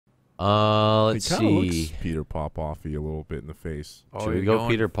Let's He kind of looks see. Peter Popoffy a little bit in the face. Oh, Should we you're go going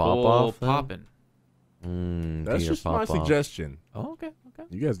Peter full Popoff then? popping. That's Peter just my Popoff. suggestion. Oh, okay, okay.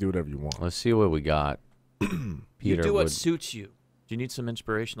 You guys do whatever you want. Let's see what we got. You Peter do what would. suits you. Do you need some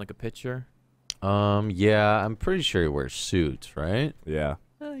inspiration, like a picture? Yeah, I'm pretty sure he wears suits, right? Yeah.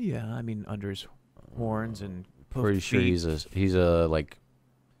 Yeah, I mean under his horns and puffed Pretty sure feet. he's a like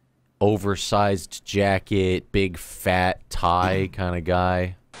oversized jacket, big fat tie kind of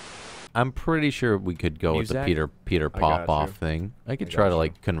guy. I'm pretty sure we could go with the Muzak? Peter I got Popoff you. thing. I could I try got to you.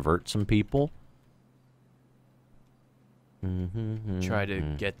 like convert some people. Try to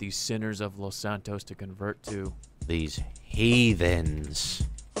get these sinners of Los Santos to convert to. these heathens.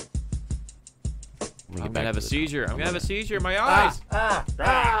 I'm gonna have a seizure. I'm gonna have a seizure in my eyes.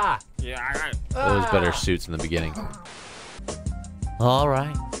 Yeah. Those better suits in the beginning. All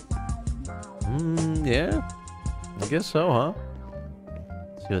right. Yeah. I guess so, huh?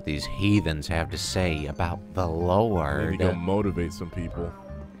 See what these heathens have to say about the Lord. Maybe go motivate some people.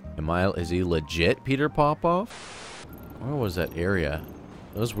 Is he legit Peter Popoff? Where was that area?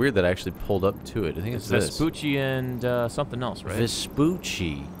 It was weird that I actually pulled up to it. I think it's this. Vespucci and something else, right?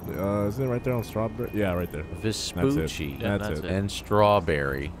 Vespucci. Isn't it right there on Strawberry? Yeah, right there. Vespucci. Yeah, That's it. And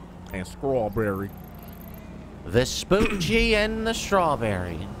Strawberry. And Strawberry. Vespucci and the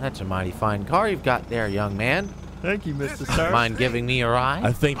Strawberry. That's a mighty fine car you've got there, young man. Thank you, Mr. Sir. Mind giving me a ride?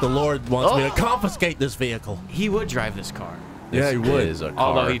 I think the Lord wants me to Oh. confiscate this vehicle. He would drive this car. Yeah, he This would. is a car.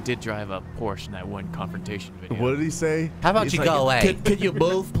 Although he did drive a Porsche in that one confrontation video. What did he say? How about He's you like, go away? Could you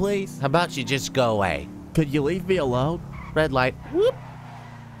move, please? How about you just go away? Could you leave me alone? Red light. Whoop.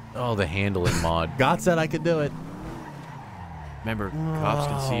 Oh, the handling mod. God said I could do it. Remember, cops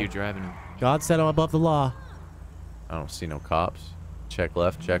can see you driving. God said I'm above the law. I don't see no cops. Check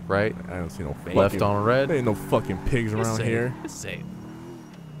left, check right. I don't see no Left fucking- on red. There ain't no fucking pigs It's around safe. here. It's safe.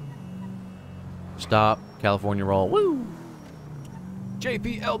 Stop. California roll. Woo.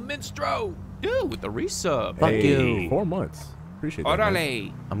 JPL Minstro. Dude, with the resub. Fuck Hey, you. 4 months. Appreciate that. man.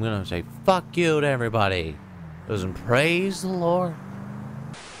 Orale. I'm gonna say fuck you to everybody. Doesn't praise the Lord.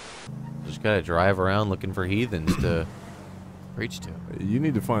 Just gotta drive around looking for heathens to Preach to. You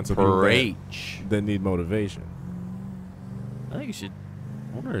need to find some people preach. that need motivation. I think you should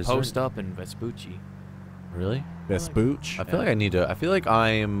I wonder, is post there, up in Vespucci. really? Best spooch. I feel like I need to. I feel like I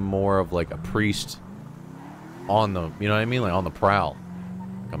am more of like a priest on the. You know what I mean? Like on the prowl.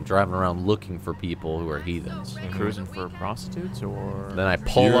 Like I'm driving around looking for people who are heathens. Cruising for prostitutes or. Then I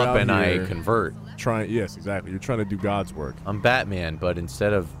pull You're up out and I here. convert. Yes, exactly. You're trying to do God's work. I'm Batman, but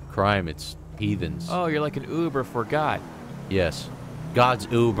instead of crime, it's heathens. Oh, you're like an Uber for God. Yes. God's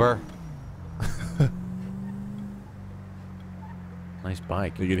Uber. Nice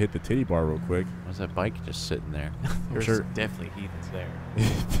bike. You can hit the titty bar real quick. Why's that bike just sitting there? There's sure. definitely heathens there.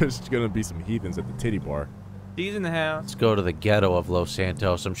 There's gonna be some heathens at the titty bar. He's in the house. Let's go to the ghetto of Los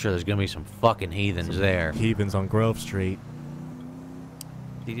Santos. I'm sure there's gonna be some fucking heathens there. Heathens on Grove Street.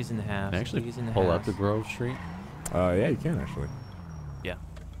 He's in the house. Can I actually He's in the pull house. up to Grove Street? Yeah, you can actually. Yeah.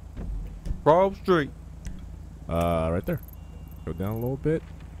 Grove Street. Right there. Go down a little bit.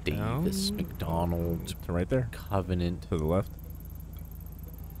 Davis McDonald's To right there. Covenant. To the left.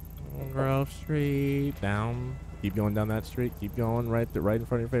 Grove Street. Down. Keep going down that street. Keep going right there, right in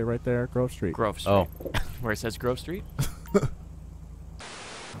front of your face, right there. Grove Street. Grove Street. Oh. Where it says Grove Street?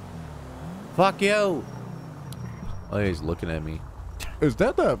 Fuck you. Oh, he's looking at me. Is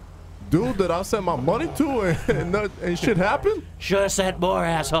that dude that I sent my money to and shit happened? Should have said more,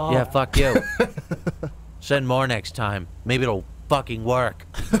 asshole. Yeah, fuck you. Send more next time. Maybe it'll fucking work.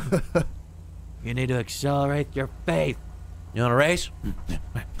 You need to accelerate your faith. You want a race?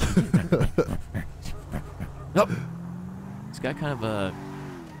 Nope. It's got kind of a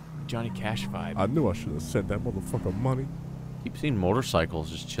Johnny Cash vibe. I knew I should have sent that motherfucker money. Keep seeing motorcycles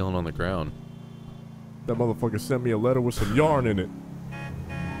just chilling on the ground. That motherfucker sent me a letter with some yarn in it.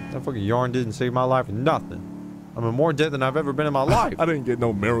 That fucking yarn didn't save my life for nothing. I'm in more debt than I've ever been in my life. I didn't get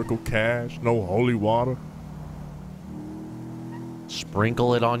no miracle cash, no holy water.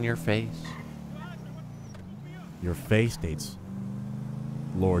 Sprinkle it on your face. Your face needs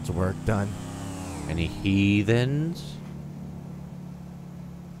Lord's work done. Any heathens?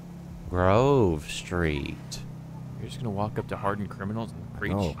 Grove Street. You're just gonna walk up to hardened criminals and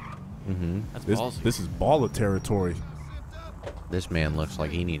preach? No. Mm-hmm. That's This, ballsy. this is baller territory. This man looks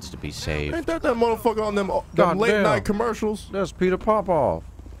like he needs to be saved. Ain't that motherfucker on them God late damn. night commercials? That's Peter Popoff.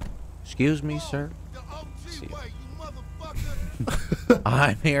 Excuse me, sir. See.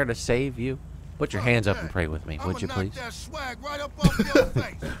 I'm here to save you. Put your hands up and pray with me, would you please? Fuck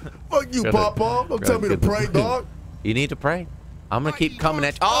you, Gotta- Popoff. Don't tell me to gotta- pray, dog. You need to pray. I'm gonna keep coming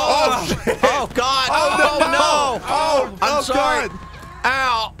at you. Oh God! Oh no! I'm sorry. God.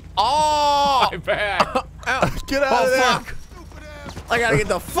 Ow! Oh! My bad. Ow. Get out of there. Fuck! I gotta get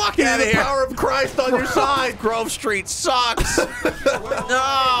the fuck out of The here. power of Christ on your side. Grove Street sucks.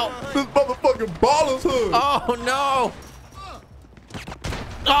 No! This motherfucking ball is hood. Oh no!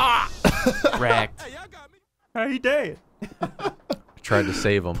 Ah! Wrecked. How you dead? Tried to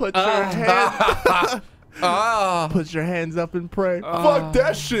save him. Put your hands. Put your hands up and pray. Fuck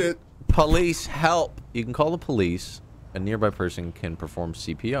that shit. Police, help! You can call the police. A nearby person can perform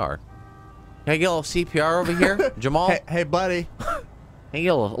CPR. Can I get a little CPR over here, Jamal? Hey, buddy. Can I get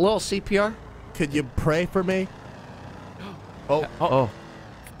a little CPR? Could you pray for me? Oh.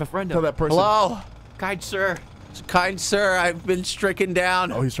 Befriend Tell him. that person. Hello? Kind sir. Kind sir, I've been stricken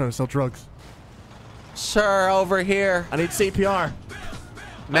down. Oh, he's trying to sell drugs. Sir, over here. I need CPR.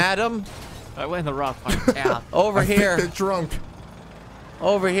 Madam, I went in the wrong part of town. over I think they're here. drunk.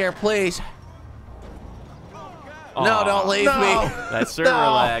 Over here, please. No, don't leave No. me. That server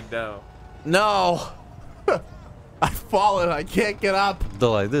lag, though. No. I've fallen. I can't get up. They're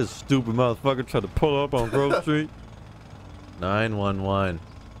like, this stupid motherfucker tried to pull up on Grove Street. 911.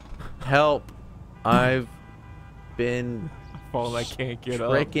 Help. I've been Falling, I can't get up.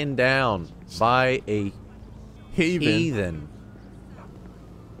 stricken down by a Heathen. heathen.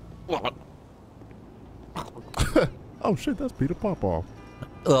 Oh, shit. That's Peter Popoff.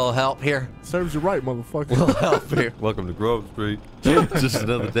 A little help here. Serves you right, motherfucker. Little help here. Welcome to Grove Street. Just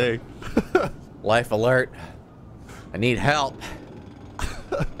another day. Life alert. I need help.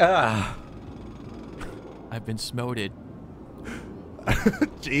 Ah. I've been smoted.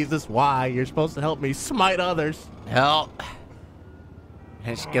 Jesus, why? You're supposed to help me smite others. Help.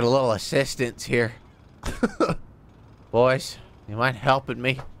 Let's get a little assistance here. Boys, you mind helping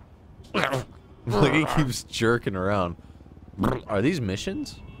me? Look, he keeps jerking around. Are these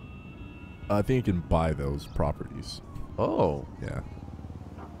missions? I think you can buy those properties. Oh, Yeah.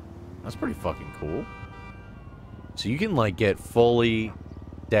 that's pretty fucking cool. So you can like get fully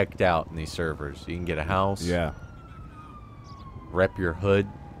decked out in these servers. You can get a house. Yeah. Rep your hood.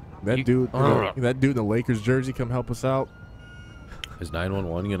 That You- dude, that dude in the Lakers jersey, come help us out. Is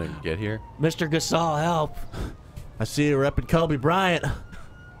 911 gonna get here? Mr. Gasol, help. I see you repping Kobe Bryant.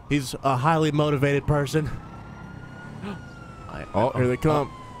 He's a highly motivated person. Oh, here they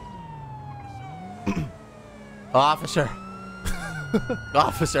come. Officer.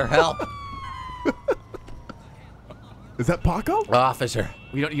 Officer, help. Is that Paco? Officer.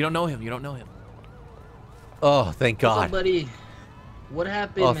 You don't know him. You don't know him. Oh, thank God. Buddy, what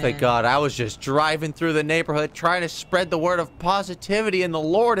happened? Oh, man? thank God. I was just driving through the neighborhood trying to spread the word of positivity in the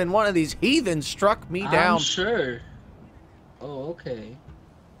Lord, and one of these heathens struck me down. I'm sure. Oh, okay.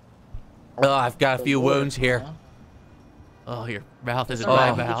 Oh, I've got a The few Lord, wounds here. huh? Oh, your mouth isn't All right, my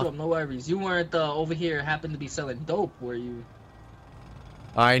I'll get you mouth. up, no worries. You weren't over here happen to be selling dope, were you?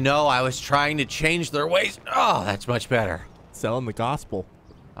 I know. I was trying to change their ways. Oh, that's much better. Selling the gospel.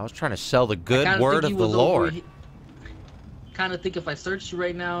 I was trying to sell the good word of the Kind Lord. of think if I searched you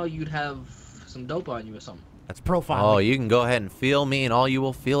right now, you'd have some dope on you or something. That's profiling. Oh, you can go ahead and feel me, and all you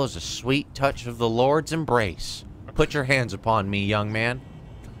will feel is a sweet touch of the Lord's embrace. Put your hands upon me, young man.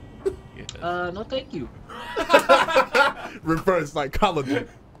 No, thank you. Reverse psychology.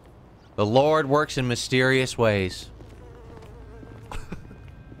 The Lord works in mysterious ways.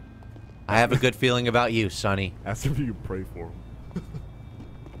 I have a good feeling about you, Sonny. Ask if you can pray for him.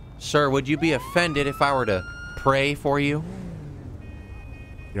 Sir, would you be offended if I were to pray for you?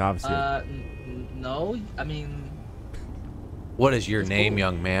 Yeah, obviously. No. I mean, What is your It's name, cool.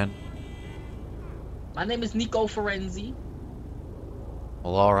 young man? my name is Nico Ferenzi.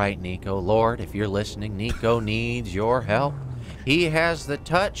 Well, all right, Nico. Lord, if you're listening, Nico needs your help. He has the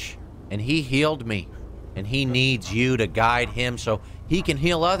touch, and he healed me. And he needs you to guide him so he can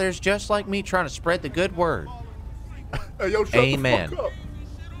heal others just like me trying to spread the good word. Hey, yo, shut Amen. the fuck up.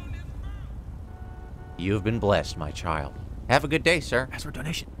 You've been blessed, my child. Have a good day, sir. Ask for a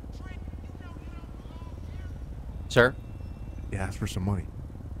donation. Sir, Yeah, ask for some money.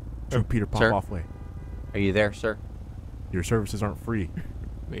 To Peter Sir? Popoff way. are you there, sir? Your services aren't free.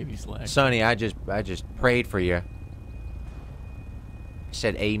 Maybe slag. Sonny, I just prayed for you. I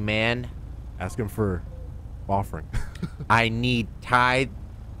said amen. Ask him for offering. I need tithe,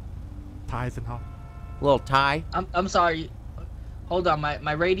 Ties and hot. little tie. I'm sorry. Hold on,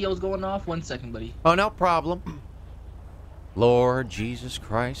 my radio's going off. 1 second, buddy. Oh, no problem. Lord Jesus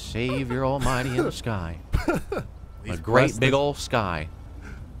Christ, Savior Almighty in the sky. A great big old sky.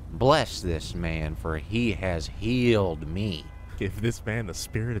 Bless this man, for he has healed me. Give this man the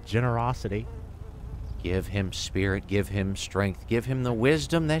spirit of generosity. Give him spirit, give him strength, give him the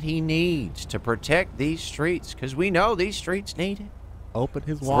wisdom that he needs to protect these streets, because we know these streets need it. Open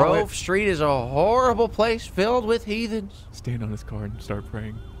his wallet. Grove Street is a horrible place filled with heathens. Stand on his car and start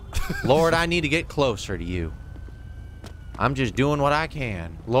praying. Lord, I need to get closer to you. I'm just doing what I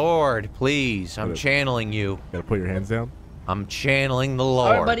can. Lord, please, I'm channeling you. Gotta put your hands down. I'm channeling the All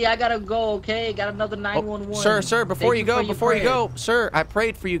Lord. right, buddy, I gotta go. Okay, got another 911. Sir, before you Thank go, for your prayers. sir, I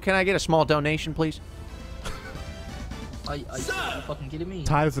prayed for you. Can I get a small donation, please? Are you fucking kidding me?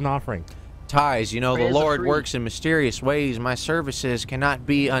 Tithes and offering. Tithes, you know, the Prayers are Lord free. works in mysterious ways. My services cannot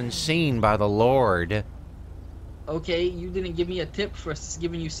be unseen by the Lord. Okay, you didn't give me a tip for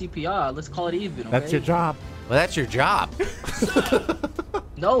giving you CPR. Let's call it even. Okay? That's your job. Well, that's your job.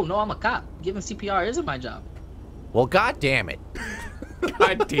 No, I'm a cop. Giving CPR isn't my job. Well, God damn it.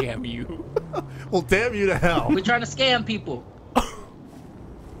 God damn you. Well, damn you to hell. We're trying to scam people.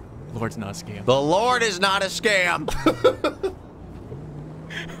 Lord's not a scam. The Lord is not a scam.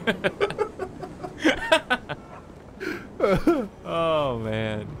 Oh,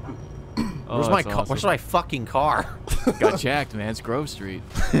 man. Oh, Where's my that's car? Where's my fucking car? Got jacked, man. It's Grove Street.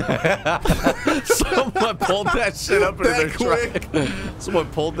 Someone pulled that shit up into their driveway. Someone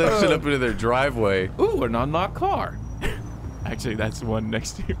pulled that shit up into their driveway. Ooh, an unlocked car. Actually, that's the one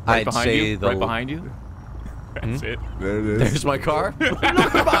next to you. I'd behind say you. the- Right behind you. That's it. There it is. There's my car.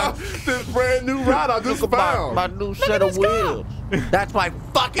 This brand new ride I just found. My new set of wheels. That's my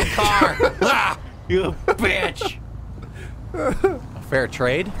fucking car. Ah, you bitch. A fair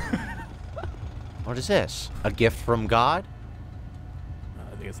trade? What is this? A gift from God?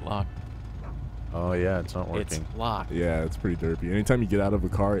 I think it's locked. Oh yeah, it's not It's locked. Yeah, it's pretty derpy. Anytime you get out of a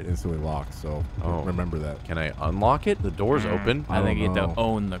car, it instantly locks. So remember that. Can I unlock it? The door's open. I think you don't have know. to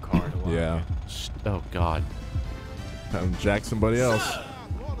own the car to lock Yeah. it. Oh God. Jack somebody else.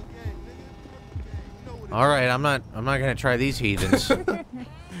 All right, I'm not gonna try these heathens.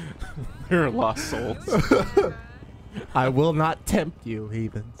 You're lost souls. I will not tempt you,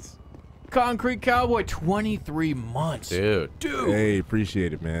 heathens. Concrete Cowboy, 23 months. Dude. Hey,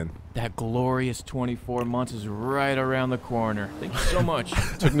 appreciate it, man. That glorious 24 months is right around the corner. Thank you so much.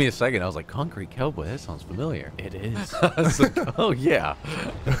 Took me a second. I was like, Concrete Cowboy. That sounds familiar. It is. I was like, oh yeah.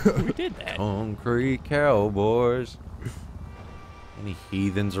 We did that. Concrete Cowboys. Any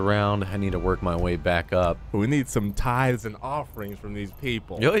heathens around? I need to work my way back up. We need some tithes and offerings from these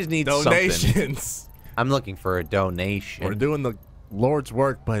people. You always need donations. I'm looking for a donation. We're doing the Lord's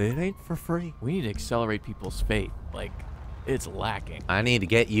work, but it ain't for free. We need to accelerate people's faith. Like, it's lacking. I need to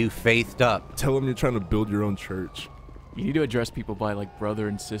get you faithed up. Tell them you're trying to build your own church. You need to address people by, like, brother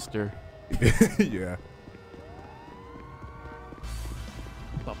and sister. Yeah.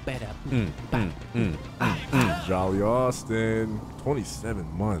 Jolly Austin. 27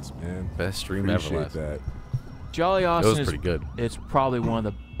 months, man. Best stream ever. Appreciate Last. that. Jolly It Austin was is pretty good. It's probably one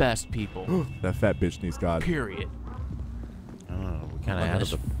of the best people. That fat bitch needs God. Period. Oh, we kind of Look at added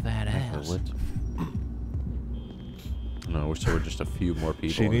this the fat ass. what? No, we're still just a few more people.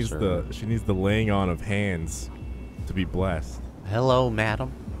 She in needs server. the laying on of hands to be blessed. Hello,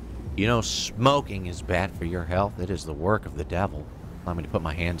 madam. You know smoking is bad for your health. It is the work of the devil. Allow me to put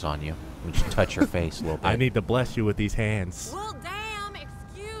my hands on you. Let me just touch your face a little bit. I need to bless you with these hands. Well, damn,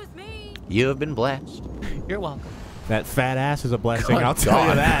 excuse me. You have been blessed. You're welcome. That fat ass is a blessing, God, I'll tell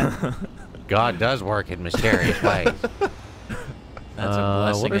you God. that. God does work in mysterious ways. That's a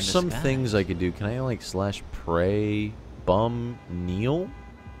blessing What are in some disguise. things I could do? Can I like slash pray, bum, kneel?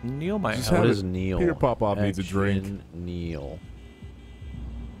 Kneel my Just hell. What have is it- kneel? Peter Popoff needs a drink. Action, Kneel.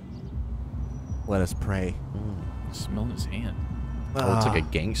 Let us pray. Smelling his hand. Oh, it's like a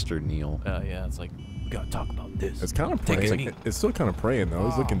gangster kneel. Yeah, it's like, we gotta talk about this. It's kind of Take a praying. knee. It's still kind of praying though.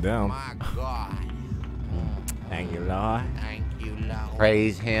 He's looking down. Thank you, Lord.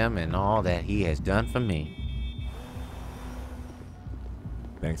 Praise him and all that he has done for me.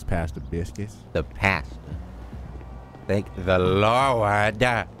 Thanks, Pastor Biscuits. The pastor. Thank the Lord.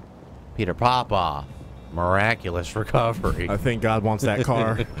 Peter Popoff. Miraculous recovery I think God wants that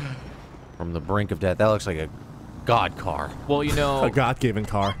car. from the brink of death. That looks like a God car. Well, you know, A God-given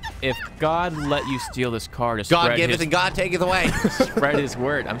car. if God let you steal this car to God spread giveth his, and God taketh away. spread his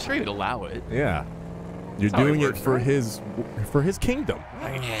word, I'm sure he would allow it. Yeah. You're how it doing it works, for right? his kingdom.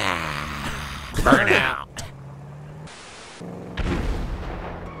 Burn out.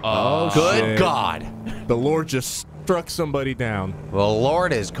 Oh, Good shit. God. The Lord just struck somebody down. The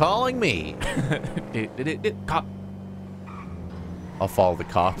Lord is calling me. Cop. I'll follow the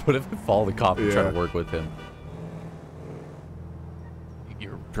cop. What if I follow the cop and try Yeah. to work with him?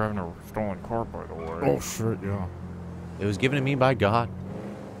 You're driving a stolen car, by the way. Oh shit, yeah. It was given to me by God.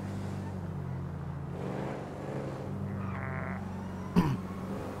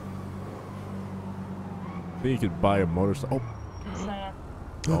 think you could buy a motorcycle.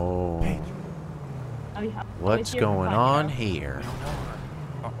 Oh, Yeah. what's going on here?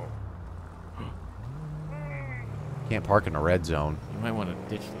 Can't park in a red zone. You might want to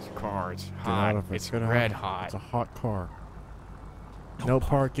ditch this car. It's Get hot. out of it. It's Get out. red hot. It's a hot car. No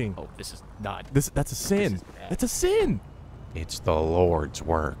parking. Oh, this is not. That's a sin. is bad. That's a sin. It's the Lord's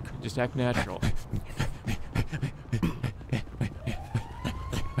work. Just act natural. You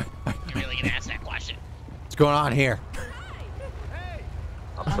really gonna ask that question? What's going on here?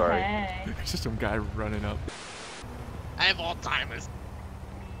 I'm sorry. Okay. There's just some guy running up. I have Alzheimer's.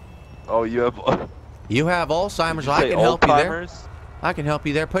 Oh, you have. You have Alzheimer's. Did you I say can help you there. old-timers? I can help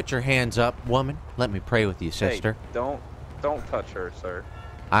you there. Put your hands up, woman. Let me pray with you, sister. Hey, don't touch her, sir.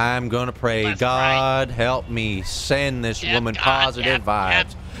 I'm going to pray, Let's God, help me send this Yep, woman God, positive yep, vibes. yep.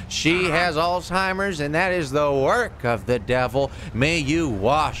 She has Alzheimer's, and that is the work of the devil. May you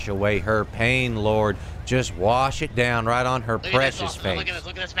wash away her pain, Lord. Just wash it down right on her Look at precious this, face. look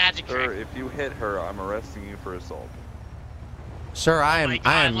at this magic Sir, trick. if you hit her, I'm arresting you for assault. Sir, I my am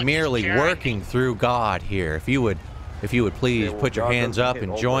God, look, merely he's carrying working through God here. If you would please well, put your God hands doesn't up hit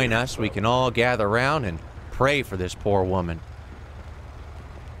and old join ladies, us, we so. can all gather around and pray for this poor woman.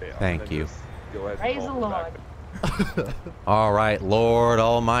 Okay, I'm Thank gonna you. just go ahead and Praise call the her back. Lord. All right, Lord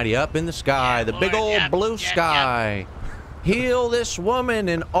Almighty, up in the sky, Yeah, the big Lord, old yep, blue yep, sky. Heal this woman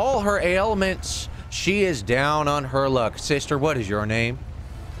and all her ailments. She is down on her luck. Sister, what is your name?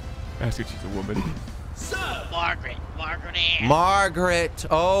 Ask if she's a woman. Margaret Ann. Margaret.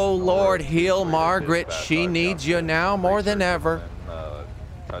 Oh, Lord, heal Research Margaret. is She bad, needs you Council. now more than Research ever. and,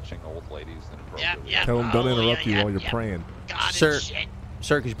 touching old ladies inappropriately. Yep. Tell him don't Oh, interrupt you yeah, while you're yeah. praying. God Sir. and shit.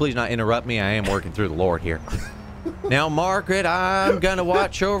 Sir, could you please not interrupt me? I am working through the Lord here. Now, Margaret, I'm going to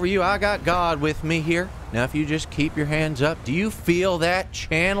watch over you. I got God with me here. Now, if you just keep your hands up, do you feel that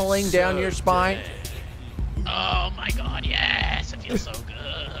channeling down your spine? Oh my God, yes, it feels so good.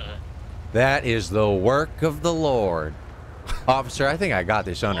 That is the work of the Lord. Officer, I think I got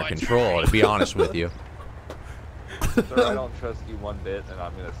this under control, to be honest with you. Sir, I don't trust you one bit, and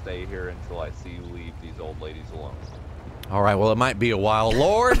I'm gonna stay here until I see you leave these old ladies alone. All right, well, it might be a while.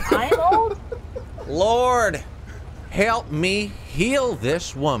 Lord, I'm old. Lord, help me heal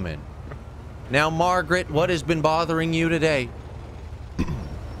this woman. Now, Margaret, what has been bothering you today?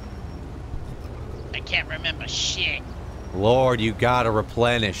 I can't remember shit. Lord, you got to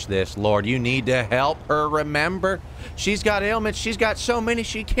replenish this, Lord. You need to help her remember. She's got ailments. She's got so many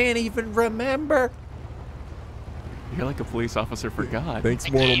she can't even remember. You're like a police officer for God. Thanks,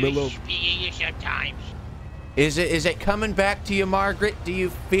 I Mortal can't even Milo. speak English sometimes. Is it coming back to you, Margaret? Do you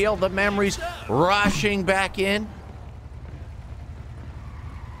feel the memories rushing back in?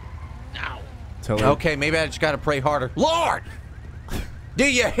 No. Tell her. Okay, maybe I just got to pray harder. Lord, do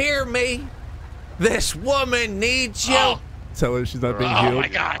you hear me? This woman needs you. Oh, Tell her she's not being Oh, healed my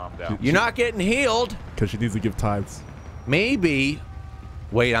God. Calm down. You're not getting healed. because she needs to give tithes. Maybe.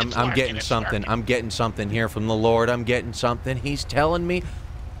 Wait, I'm It's working, getting it's something. working. I'm getting something here from the Lord. I'm getting something. He's telling me,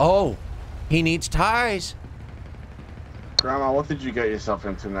 oh, he needs ties. Grandma, what did you get yourself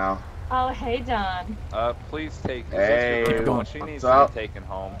into now? Oh, hey, Don. Please take. Hey, Keep going. She needs What's up? to be taken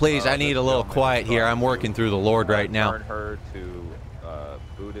home. Please, I need this a little gentleman quiet is here. trying I'm working to, through the Lord right now. Turn her to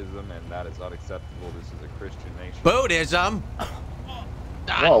Buddhism, and that is unacceptable. This is a Christian nation. Buddhism?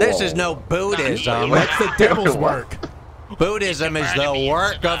 Whoa, This whoa, is no whoa. Buddhism. That's the devil's work. Buddhism is the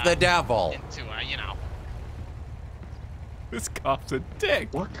work of the devil. Into, This cop's a dick.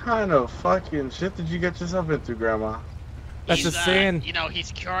 What kind of fucking shit did you get yourself into, Grandma? That's a sin.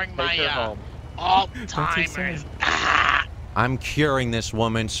 He's curing Take my her home. Alzheimer's. Ah! I'm curing this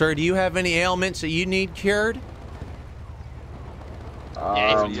woman. Sir, do you have any ailments that you need cured?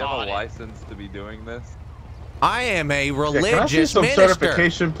 Yeah, Do he's you have a on it. license to be doing this? I am a Yeah, can I see religious some minister.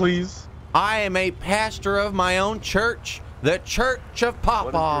 certification, please? I am a pastor of my own church, the Church of What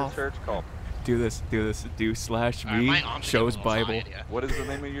is Popoff. your church called? Do this. Do slash Alright, me my arms shows are getting a little Bible. tired, yeah. What is the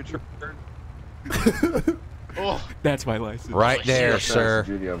name of your church? Oh, That's my license. Right there, Yes, sir.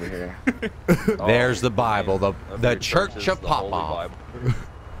 Judy over here. There's the Bible, name the of your Church is of the Holy Popoff. Bible.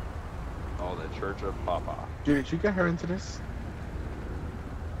 Oh, the Church of Papa. Judy, did you get her into this?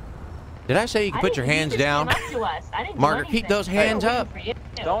 Did I say you can I put your didn't- hands you just down? came up to us. I didn't do Margaret, keep anything. those hands I was up. waiting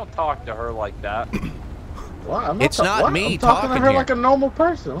for you. Don't talk to her like that. What? I'm It's not what? me I'm talking to talking her here. like a normal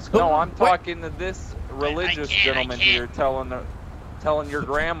person. What's going No, on? I'm talking to this religious I gentleman can't. here telling your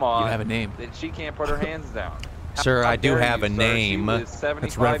grandma You have a name. that she can't put her hands down. Sir, How I do dare have you, a sir? name. She is 75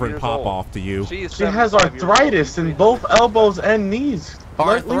 That's Reverend years old. Popoff to you. She is She has 75 years old. arthritis in both elbows and knees. Leave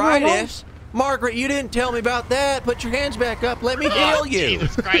her alone. Arthritis? Margaret, you didn't tell me about that. Put your hands back up. Let me heal you.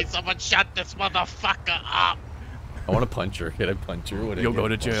 Jesus Christ, someone shut this motherfucker up. I want to punch her. Can I punch her? What You'll go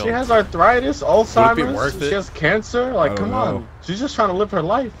to jail. She has arthritis, Alzheimer's. worth it? She has cancer. Like, come on. She's just trying to live her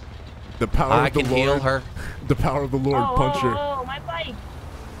life. The power I of the can Lord. heal her. The power of the Lord. Punch her. Oh, my bike.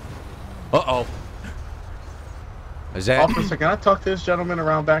 Uh-oh. Is that... Officer, can I talk to this gentleman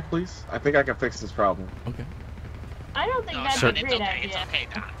around back, please? I think I can fix this problem. Okay. I don't think No, that's Don, a it's great okay. It's idea. okay,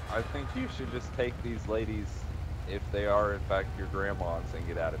 Don. I think you should just take these ladies, if they are in fact your grandmas, and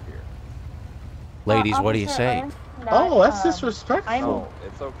get out of here. Ladies, what do you Officer, say? I'm Oh, not, that's disrespectful. No,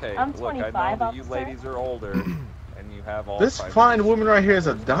 it's okay. I'm Look, I 25, know that you officer. ladies are older, and you have all. This fine woman right here is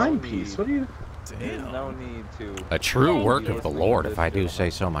a dime piece. What do you... There's no need to. A true Thank work you. of the Lord, if I do say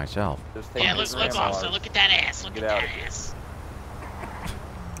so myself. Just take Yeah, these look, grandmas, officer, look at that ass. Look get at out that of here. ass.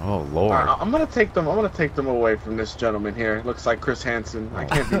 Oh, Lord. I'm gonna take them away from this gentleman here. Looks like Chris Hansen. I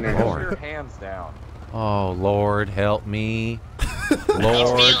can't be near him. Lord. Put your hands down. Oh, Lord, help me. He's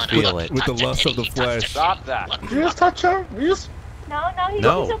Lord, feeling feel Look, it. he With the touched her lust of titty, the he touched her flesh. Stop titty. that. Look, Did you just touch her? You just... No, he's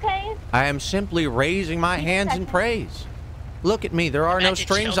No. okay. I am simply raising my hands in praise. Look at me. There are no imagine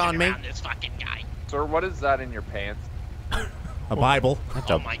strings on children me. around this fucking guy. Sir, what is that in your pants? A Bible.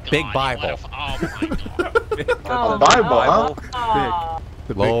 That's Oh a my God. big what Bible. a- Oh my God. That's Oh, a Bible, huh? Oh.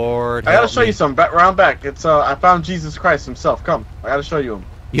 The big- Lord, I gotta help show me. you some. Round back. It's I found Jesus Christ himself. Come. I gotta show you him.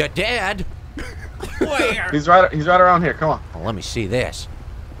 Your dad? Where? He's right around here. Come on. Well, let me see this.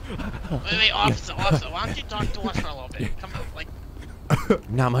 Wait, officer, why don't you talk to us for a little bit? Come on, like,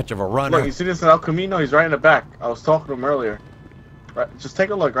 Not much of a Look, runner. you see this in El Camino? He's right in the back. I was talking to him earlier. Right, just take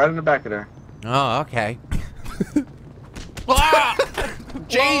a look. Right in the back of there. Oh, okay. Ah!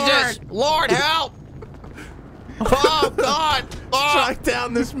 Jesus! Lord, help! Oh, God! Oh, Strike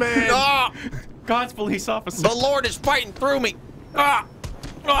down this man. ah! God's police officer. The Lord is fighting through me. Ah!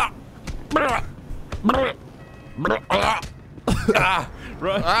 Ah! Ah! Ah! Ah!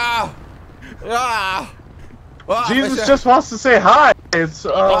 Run. Ah! Ah! Jesus Officer! just wants to say hi. It's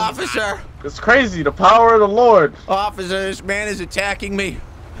Officer! it's crazy. The power of the Lord. Officer, this man is attacking me.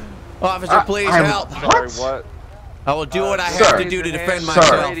 Officer, please I'm- help. Sorry, what? I will do what I Sir. have to do to defend Sir.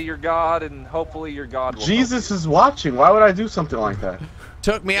 myself. Pray to your God, and hopefully your God will. Jesus is watching. Why would I do something like that?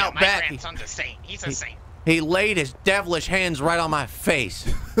 Took me yeah, out my back. grandson's a saint. He's a saint. He laid his devilish hands right on my face.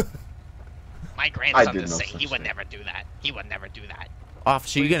 My grandson's did a no saint. such He would thing. never do that. He would never do that.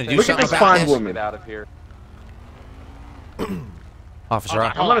 Officer, you gonna do Look at something this about fine this? woman. Get out of here. Officer,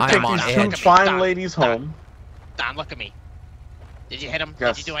 Hold on, I'm gonna I take am on these Don, two edge. fine Don, ladies Don. home. Don, look at me. Did you hit him?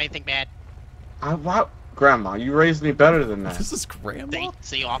 Yes. Did you do anything bad? Grandma, you raised me better than that. This is grandma.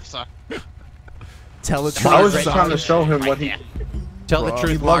 See, officer. Tell it I was to just trying to show him what he Right Tell the He he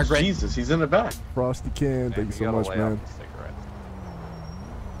truth, loves. Margaret. Jesus, he's in the back. Frosty can. Thank you so gotta much, lay man. off the cigarettes.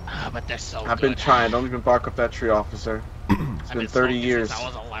 Ah, but they're so I've good. been trying. Don't even bark up that tree, officer. It's I've been 30 smoking years. Since I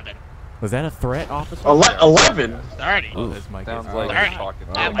was 11. Was that a threat, officer? 11? 30. Oh, this mic Sounds is like Alright. you're talking.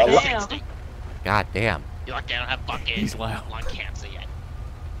 I'm Oh, like damn. 60. God damn. You're lucky I don't have fucking He's loud. lung cancer yet.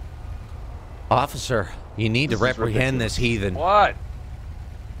 Officer, you need to This is reprehend this heathen. What?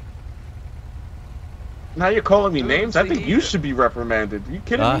 Now you're calling me Who's names? I the think you heathen? should be reprimanded. Are you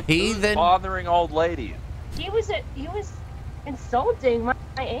kidding me? Heathen? Bothering old ladies. He was insulting my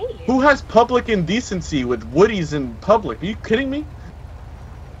age. Who has public indecency with woodies in public? Are you kidding me?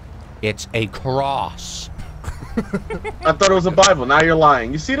 It's a cross. I thought it was a Bible. Now you're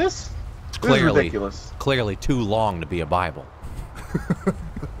lying. You see this? This is Clearly, ridiculous. clearly too long to be a Bible.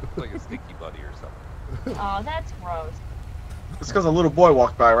 It's like a sticky buddy or something. Oh, that's gross. It's because a little boy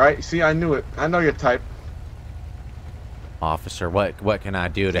walked by, right? You see, I knew it. I know your type. Officer, what can I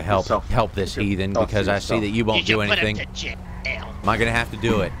do to Keep help yourself- this keep your heathen? thoughts to Because I see yourself. that you won't Did you do put him anything. to jail? Am I gonna have to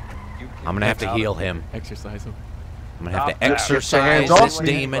do it? You can I'm gonna have get to out heal of here. him. Exercise him. I'm gonna have to Stop that. Get your exorcise hands off this me.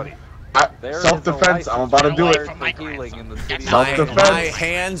 demon. There is a Self-defense. I'm about to license do Away it. from my for healing in the grandson. city. Get My, Self-defense. my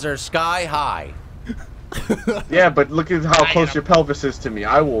hands are sky high. Yeah, but look at how I close hit your pelvis is to me.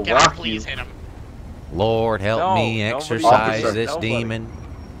 I will Can I rock you. please hit him? Lord, help No, me nobody- exorcise Officer. this Nobody. demon.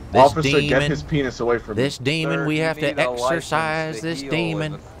 This Officer, get demon. his penis away from me. This demon. Sir, We you have need to a license exorcise to this heal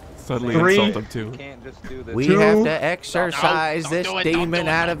demon. in Suddenly Three. insult him the- too. You can't just do this. We Two. have to exorcise No, this don't do it, don't demon do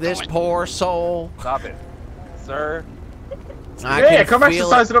it, out of don't this do it. poor soul. Stop it, sir. I Yeah, can come feel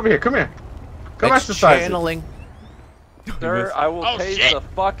exercise it over here. Come here. Come It's exercise channeling. Sir, I will Oh, tase shit. the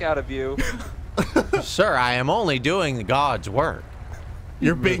fuck out of you. Sir, I am only doing God's work.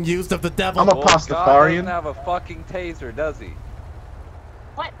 You're being used of the it. devil. I'm a Well, God Pastafarian. doesn't have a fucking taser, does he?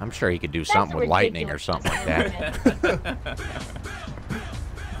 What? I'm sure he could do That's something with lightning or ridiculous. something like that.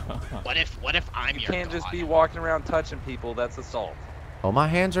 What if I'm You your can't god? just be walking around touching people. That's assault. Oh, my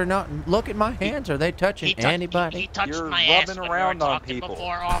hands are not. Look at my hands. Are they touching anybody? He touched You're my ass rubbing when we were around on talking people.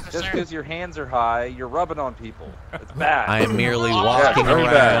 before, officer. Just because your hands are high, you're rubbing on people. It's bad. I am merely Oh, walking very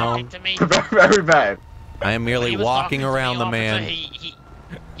around. To me. Very bad. I am merely He was walking talking to around me, the officer. man.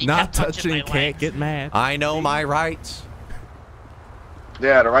 He Not kept touching touching, my can't legs. get mad. I know my rights.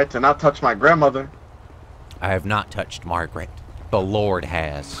 Yeah, the right to not touch my grandmother. I have not touched Margaret. The Lord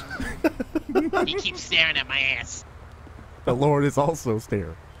has. He keeps staring at my ass. The Lord is also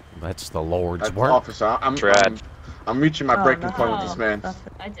staring. That's the Lord's That's work. officer. I'm reaching my breaking point with this man.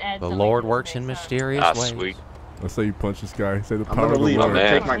 The Lord works in mysterious ways. Sweet. Let's say you punch this guy. Say the I'm power gonna of the leave. I'm Lord. gonna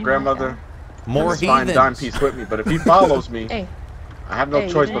man. take my grandmother. More and this fine dime heathens. piece with me. But if he follows me, Hey, I have no Hey,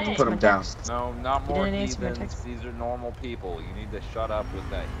 choice you but to didn't put him answer my down. text. No, not more didn't answer my heathens. text. These are normal people. You need to shut up with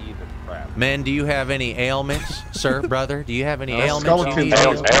that heathen crap. Men, do you have any ailments, sir, brother? Do you have any No, ailments you skeleton need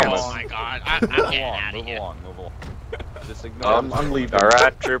ailments. healed? Ailments. Oh my god. I'm Move getting out on, of move here. on, move on. Just ignore I'm it. leaving. All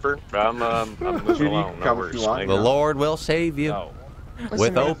right, trooper. I'm moving Judy, along. No come if worries. you want. The Lord will save you No.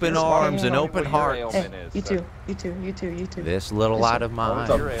 with open arms and Tell me open what your heart. ailment Hey, is, you sir. too. You too. You too. You too. This little light of What's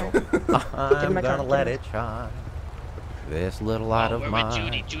mine, your ailment? I'm my gonna card, let give it shine. This little light Oh, of we're with Judy.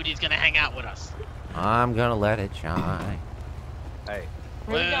 mine, Judy's gonna hang out with us. I'm gonna let it shine. Hey,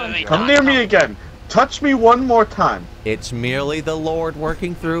 Where you going? Wait, Come Doc, near me again. Touch me one more time. It's merely the Lord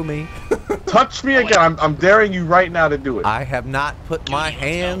working through me. Touch me again. I'm daring you right now to do it. I have not put my Judy, let's go.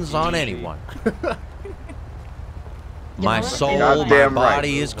 hands on Judy. anyone. You My know what? soul, my Goddamn right.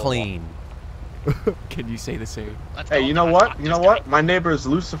 body is clean. Can you say the same? Let's Hey, go. you know Let's what? talk You this know guy. what? My neighbor is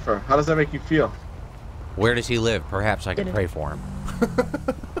Lucifer. How does that make you feel? Where does he live? Perhaps I could Didn't- pray for him.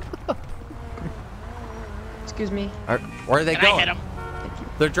 Excuse me. Where are they Can I hit going? him?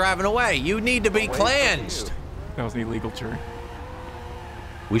 They're driving away. You need to be Away from cleansed. That was an illegal turn.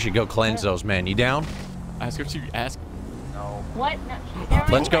 We should go cleanse those men. You down? Ask what you ask. no. What? No,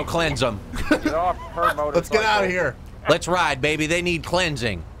 Let's go cleanse them. Get off her motorcycle. Let's get out of here. Let's ride, baby. They need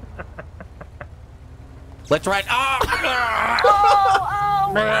cleansing. Let's ride. Oh!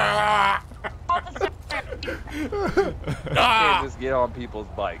 Officer. You can't just get on people's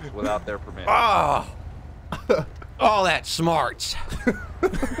bikes without their permission. Oh! All that smarts.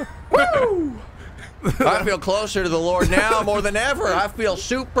 Woo! I feel closer to the Lord now more than ever. I feel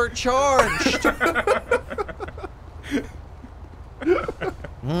supercharged.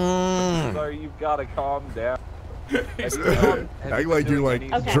 So you've got to calm down. Act like you're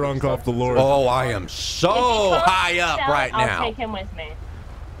like Okay. drunk off the Lord. Oh, I am so high up right I'll now. take him with me.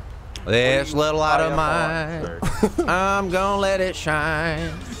 This little light of High mine, up on, I'm gonna let it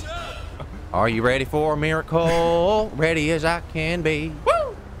shine. Are you ready for a miracle? Ready as I can be.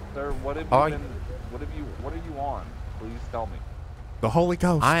 Sir, what have Are you you- been, what are you on? Please tell me. The Holy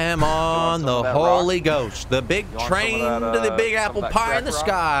Ghost. I am on some the of that Holy Ghost, the big You want some of train that, to the big some of apple that pie in the crack rock?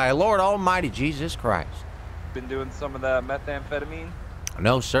 sky. Lord Almighty Jesus Christ. Been doing some of that methamphetamine?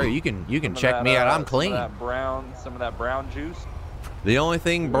 No, sir, you can Some of check that, me out. I'm Some clean. of that brown juice? The only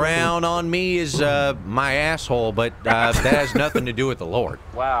thing brown on me is my asshole, but that has nothing to do with the Lord.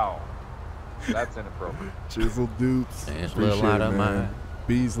 Wow. That's inappropriate. Chiseled dupes. This Appreciate little light it, of man. mine.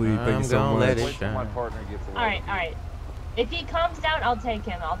 Beasley, thank I'm you so gonna much. let it Wait till my shine. partner gets a little All right. If he comes down, I'll take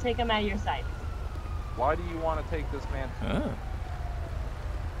him. I'll take him out of your sight. Why do you want to take this man? Oh.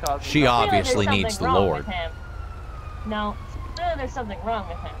 Cause She he's not- obviously Clearly needs there's the something wrong Lord. with him. No, clearly there's something wrong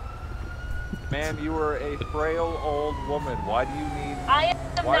with him. Ma'am, you are a frail old woman. Why do you need... I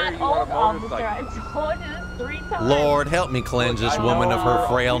am Why are not you on old, a officer. motorcycle? I've told you this 3 times. Lord, help me cleanse this I woman know of her we've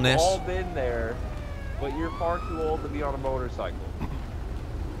frailness. all been there, but you're far too old to be on a motorcycle.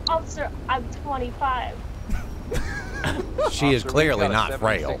 Officer, I'm 25. She is Officer, clearly we've got not a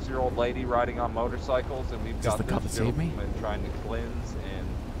frail. 76-year-old lady riding on motorcycles, and we've Is got this the cop this that saved me? gentleman trying to cleanse and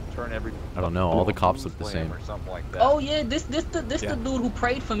turn every... I don't know, all the cops look the Muslim same. Or something like that. Oh yeah, this the Yeah. dude who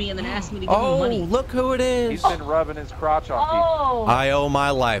prayed for me and then asked me to give him Oh, money. look who it He's is. been rubbing his crotch on people. Oh. I owe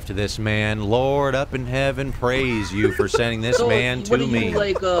my life to this man. Lord up in heaven, praise you for sending this So, man what to are you, me.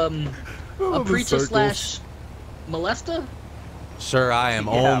 like Oh, a the preacher circles. / molester? Sir, I am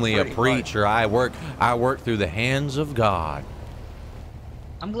Yeah, only a pretty much. preacher. I work through the hands of God.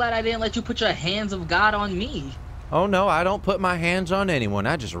 I'm glad I didn't let you put your hands of God on me. Oh no, I don't put my hands on anyone.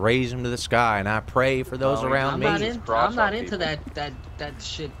 I just raise them to the sky and I pray for those Oh, around I'm me. not, crotch I'm not on into people. that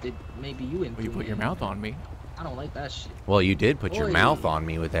shit that maybe you into. Well, you put your man. mouth on me. I don't like that shit. Well, you did put your Oy. mouth on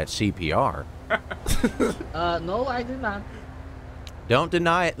me with that CPR. No, I did not. Don't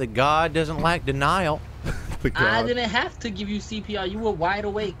deny it that God doesn't like denial. The I God. didn't have to give you CPR. You were wide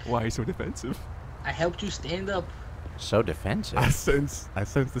awake. Why are you so defensive? I helped you stand up. So defensive. I sense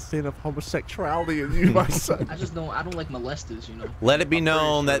the sin of homosexuality in you, my son. I don't like molesters, you know. Let it be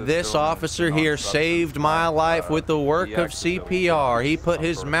known that this officer here saved my life with the work of CPR. He put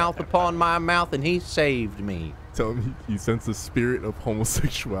his mouth upon my mouth and he saved me. Tell me you sense the spirit of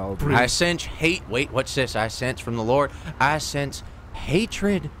homosexuality. I sense hate. Wait, what's this? I sense from the Lord. I sense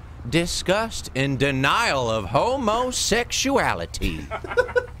hatred, disgust, and denial of homosexuality.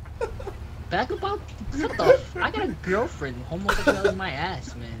 Back about what the I got a girlfriend. Homosexuality is my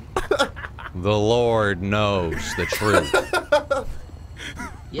ass, man. The Lord knows the truth.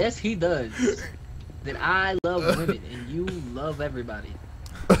 Yes, he does. That I love women and you love everybody.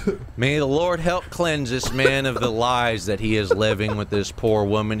 May the Lord help cleanse this man of the lies that he is living with this poor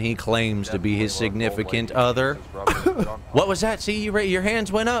woman he claims to be his significant other. What was that? See, your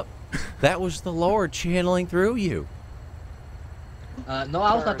hands went up. That was the Lord channeling through you. No,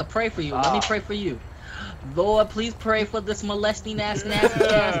 I was about to pray for you. Let me pray for you. Lord, please pray for this molesting ass, nasty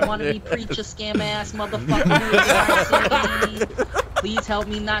ass, wannabe preacher, scam ass motherfucker who is in. Please help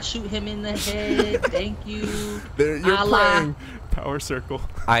me not shoot him in the head. Thank you. There, you're praying. Power circle.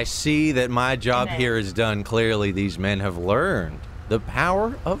 I see that my job here is done. Clearly, these men have learned the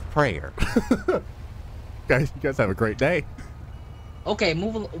power of prayer. Guys, you guys have a great day. Okay,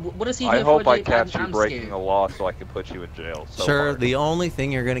 move. What is he I here hope for? I catch you I'm breaking scared. a law so I can put you in jail. So Sir, hard. the only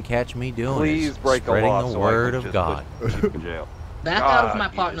thing you're going to catch me doing Please is break a spreading law the so word I of can God. just put you in jail. Back out of God, my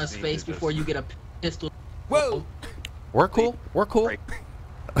you partner's just need face to before you get a pistol. Whoa! We're cool. We're cool.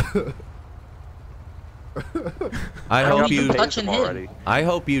 I don't hope need you you touching him. I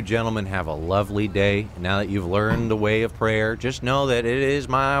hope you gentlemen have a lovely day. Now that you've learned the way of prayer, just know that it is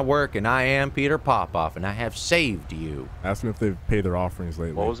my work, and I am Peter Popoff, and I have saved you. Ask them if they've paid their offerings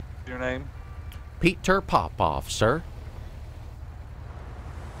lately. What was your name? Peter Popoff, sir.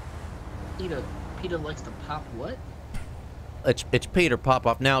 Peter likes to pop what? It's Peter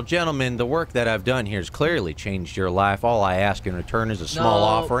Popoff. Now, gentlemen, the work that I've done here has clearly changed your life. All I ask in return is a small No.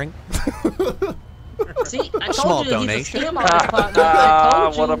 offering. See, I Small told you donation. he's a scam artist, partner. I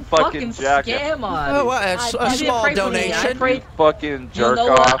told you, What a fucking jacket. scam artist. Oh, well, it's a You didn't small pray for me. donation. I prayed. Fucking jerk You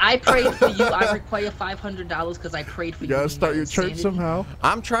know off. what? I prayed for you. I require $500 because I prayed for You you. gotta and start your church insanity. somehow.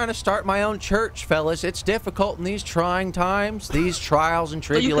 I'm trying to start my own church, fellas. It's difficult in these trying times, these trials and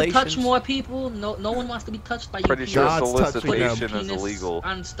So you tribulations. can touch more people. No one wants to be touched by you. Pretty Peter. sure God's touching solicitation Putting is penis illegal.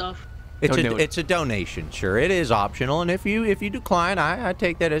 on stuff. It's a donation, sure. It is optional, and if you decline, I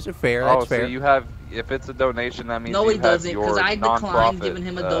take that as a fair. That's fair. So you have, if it's a donation, that means No, you he doesn't, have because your I declined nonprofit, giving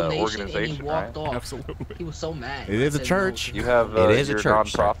him a donation and he organization, walked right? off. Absolutely. He was so mad. It is I a said church. no. You have It is a your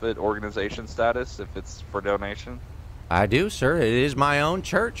church, sir. nonprofit organization status if it's for donation. I do, sir. It is my own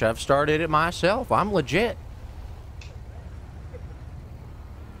church. I've started it myself. I'm legit.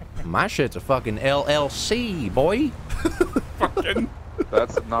 My shit's a fucking LLC, boy. Fucking.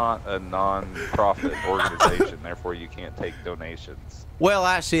 That's not a non-profit organization, therefore you can't take donations. Well,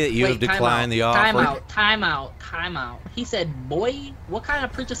 I see that you have Wait, time declined out, the offer. Time out. He said boy? What kind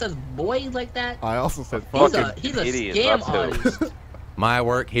of preacher says boy like that? I also said He's fucking. he's a idiot, scam that's who. artist. My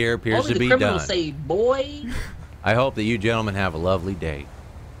work here appears Only to the be criminals done. say boy. I hope that you gentlemen have a lovely day.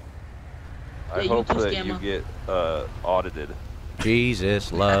 I you hope too, that you scammer. get audited.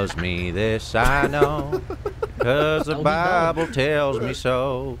 Jesus loves me, this I know, 'cause the No, he Bible tells me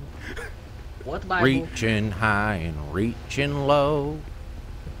so. What Bible? Reaching high and reaching low.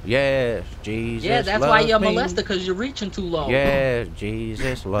 Yes, Jesus Yeah, that's loves why you're a me. molester, because you're reaching too low. Yes,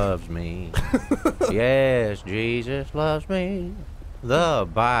 Jesus loves me. Yes, Jesus loves me. The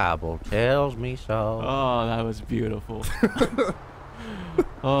Bible tells me so. Oh, that was beautiful.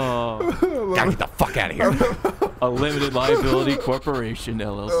 Oh, Gotta get the fuck out of here. a limited liability corporation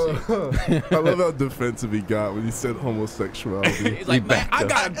LLC. I love how defensive he got when he said homosexuality. He's like, man, I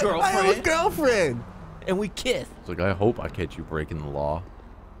got a I have a girlfriend, girlfriend. and we kiss. It's like, I hope I catch you breaking the law.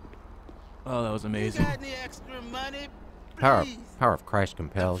 Oh, that was amazing. Any extra money? Power Please. of Christ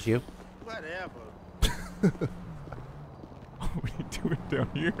compels you. Whatever. What are you doing down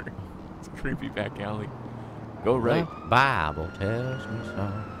here? It's a creepy back alley. Go right. The Bible tells me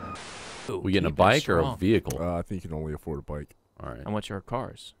so. Ooh, We getting a keep it bike or a strong. vehicle? I think you can only afford a bike. All right. How much are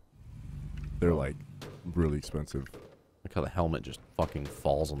cars? They're like really expensive. Look how the helmet just fucking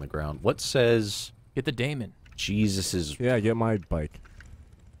falls on the ground. What says Get the Damon. Jesus' Yeah, get my bike.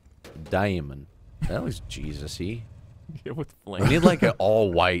 diamond? That was Jesus-y. Yeah, with We flame. need like an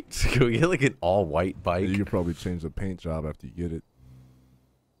all white. Can we get like an all white bike? You could probably change the paint job after you get it.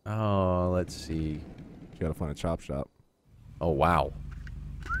 Oh, let's see. You gotta find a chop shop. Oh wow.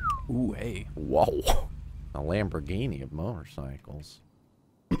 Ooh, hey. Whoa. A Lamborghini of motorcycles.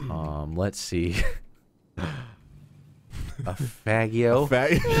 Let's see. A faggio.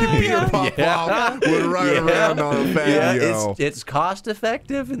 Peter Popoff would ride around on a faggio. Yeah, it's cost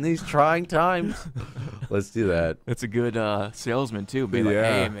effective in these trying times. Let's do that. It's a good salesman too. Be like,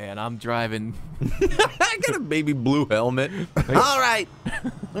 hey man, I'm driving. I got a baby blue helmet. All right.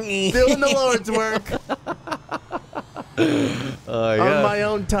 Doing the Lord's work. On my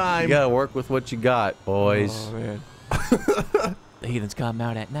own time. You gotta work with what you got, boys. Oh man. The heathens come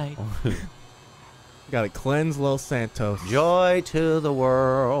out at night. Gotta cleanse Los Santos. Joy to the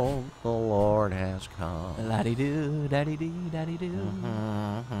world, the Lord has come. La-dee-doo, daddy-dee, daddy-doo.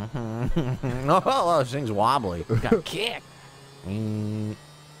 Oh, this thing's wobbly. Got kicked.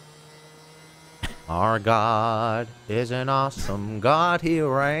 Our God is an awesome God. He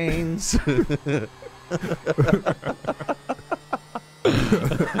reigns.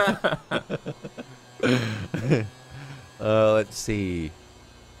 Let's see.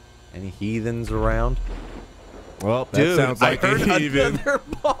 Any heathens around? Well, that dude, sounds like I heard a heathen. another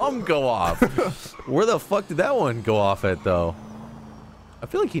bomb go off. Where the fuck did that one go off at, though? I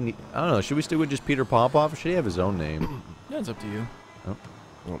feel like I don't know. Should we stick with just Peter Popoff, or should he have his own name? Yeah, it's up to you. Oh.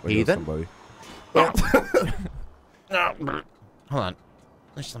 Well, Heathen? somebody. Hold on.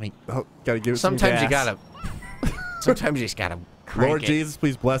 Let me. Oh, gotta give it Sometimes some you gas. gotta. Sometimes you just gotta. Crank Lord it. Jesus,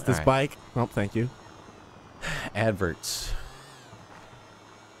 please bless this All right. bike. Oh, thank you. Adverts.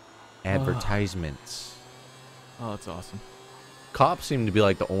 Advertisements. Oh, that's awesome. Cops seem to be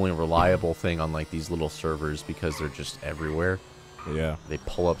like the only reliable thing on like these little servers because they're just everywhere. Yeah. They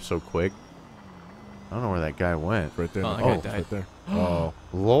pull up so quick. I don't know where that guy went. Right there. Oh, that guy died. Right there. Oh.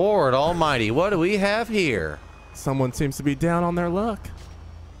 Lord Almighty, what do we have here? Someone seems to be down on their luck.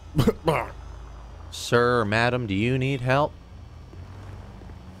 Sir or madam, do you need help?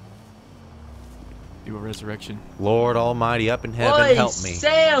 Do a resurrection. Lord Almighty up in heaven, Oi, help me.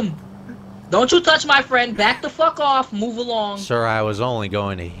 Sam! Don't you touch my friend. Back the fuck off. Move along. Sir, I was only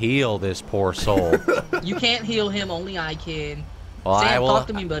going to heal this poor soul. You can't heal him. Only I can. Well, Sam, I will, talk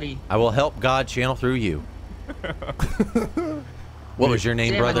to me, buddy. I will help God channel through you. What was your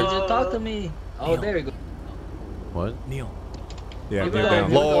name, Sam, brother? I need you to talk to me. Oh, there we go. What? Neil. Yeah, Here get we go.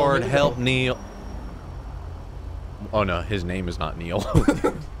 down. Lord, help Neil. Oh, no, his name is not Neil.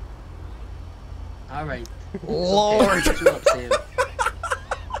 All right. Lord. Put you up, Sam.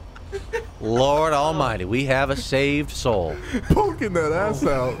 Lord Almighty, we have a saved soul. Poking that ass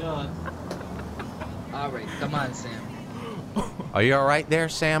out. All right, come on, Sam. Are you all right there,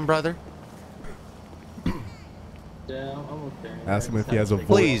 Sam, brother? Yeah, I'm okay. Ask him if he has a voice.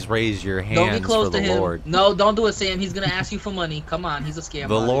 Please raise your Don't hands get close for the to him. Lord. No, don't do it, Sam. He's gonna ask you for money. Come on, he's a scam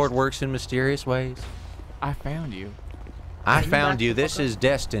The artist. Lord works in mysterious ways. I found you. I Can you found back you. the This fuck up? is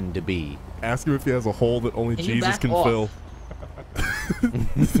destined to be. Ask him if he has a hole that only Can you Jesus back can off? fill. I'm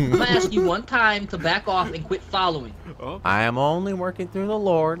gonna ask you one time to back off and quit following. Oh. I am only working through the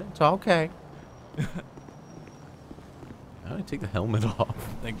Lord. It's okay. How do I take the helmet off? I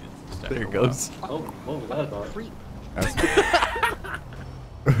think it's just There it goes. Oh, what was that about? Creep.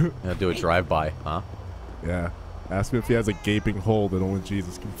 Now do a drive-by, huh? Yeah. Ask him if he has a gaping hole that only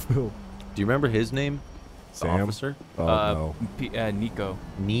Jesus can fill. Do you remember his name? The Sam? officer? Oh, no. Nico.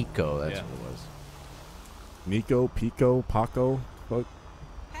 Nico, that's Yeah. what it was. Nico, Pico, Paco. Fuck.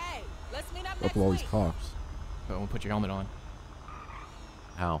 Hey, let's meet up Up next with all these week. cops. So we'll put your helmet on.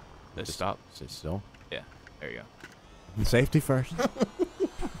 How? Just stop. Sit still. Yeah. There you go. Safety first.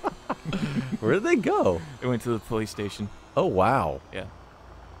 Where did they go? They went to the police station. Oh, wow. Yeah.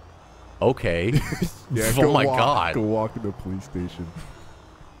 Okay. Yeah, Oh, my walk, God. Go walk in the police station.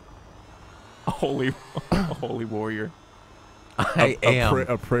 A holy warrior. I am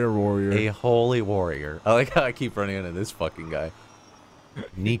a prayer warrior. a holy warrior. I like how I keep running into this fucking guy.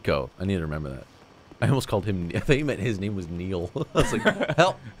 Nico. I need to remember that. I almost called him. I thought you meant his name was Neil. I was like,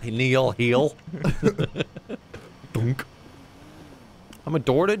 help, Neil, heal. Dunk. I'm a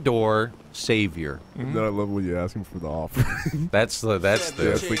door-to-door savior. And then I love when you ask him for the offer. That's the That's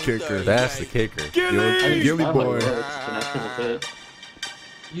the kicker. That's the kicker. Gilly boy.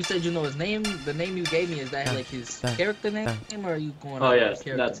 You said you know his name. The name you gave me, is that like his character name, or are you going? Oh off yeah, his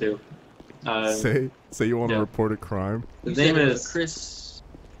character that too. Say you want to yeah. report a crime. His You name said it was is Chris.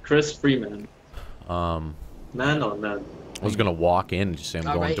 Chris Freeman. Man or man? I was gonna walk in and just say I'm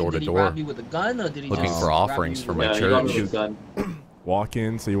All going right, door and to did he rob door, you with a gun, or did he looking just for rob you offerings with for a my Yeah, he robbed me church. with a gun. Walk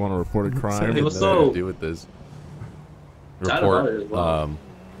in, so you want to report a crime. He was Nothing to so- do with this. Sad about it Report. as well.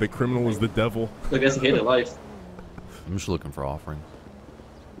 The criminal is the devil. I guess he hated life. I'm just looking for offerings.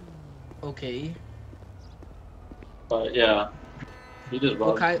 Okay. But yeah, he just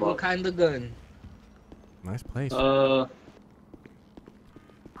robbed. What kind of gun? Nice place. I don't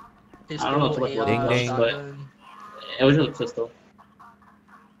know what Pistol, to AR, Ding, ding. but shotgun? It was just a pistol.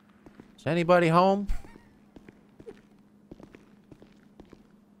 Is anybody home?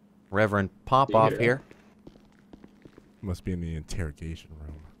 Reverend Popoff here. Must be in the interrogation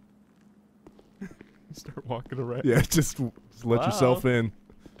room. Start walking around. Yeah, just let yourself in.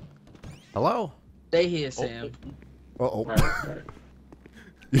 Hello? Stay here, Sam. Uh-oh.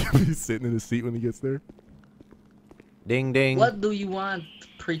 You'll be sitting in his seat when he gets there. Ding, ding. What do you want,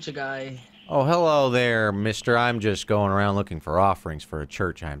 preacher guy? Oh, hello there, mister. I'm just going around looking for offerings for a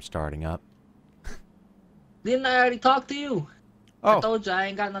church I'm starting up. Didn't I already talk to you? Oh. I told you I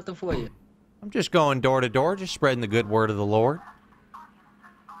ain't got nothing for you. I'm just going door to door, just spreading the good word of the Lord.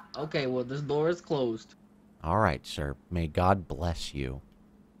 Okay, well, this door is closed. All right, sir. May God bless you.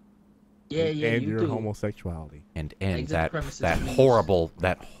 Yeah, and you your do. homosexuality. And Exit that premises, that please.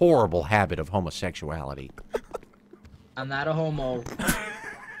 horrible habit of homosexuality. I'm not a homo.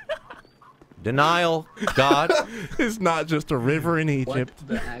 Denial, God. It's not just a river in Egypt. What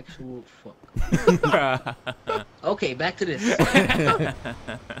the actual fuck? Okay, back to this.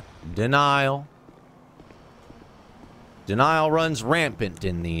 Denial. Denial runs rampant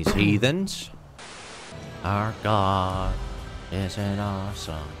in these heathens. Our God is an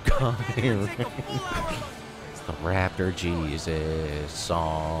awesome God. It's the Raptor Jesus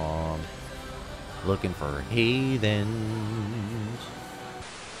song. Looking for heathens.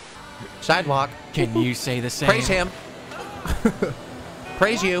 Sidewalk. Can you say the same? Praise him.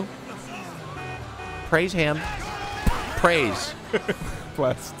 Praise you. Praise him. Praise.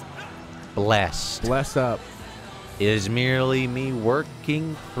 Blessed. Blessed. Bless up. Is merely me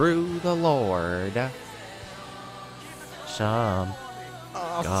working through the Lord. Some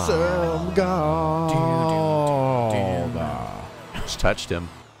Awesome God. Just touched him.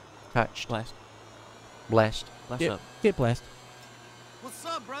 Touched. Blessed. Blessed. Bless up. Get blessed. What's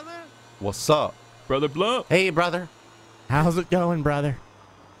up, brother? What's up? Brother Blunt. Hey, brother. How's it going, brother?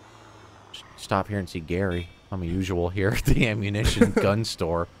 Stop here and see Gary. I'm usual here at the ammunition gun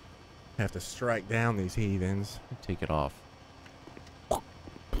store. Have to strike down these heathens. Take it off. All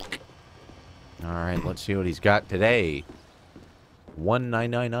right, let's see what he's got today.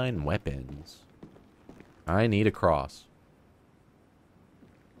 1999 weapons. I need a cross.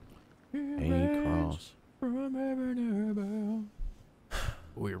 A cross.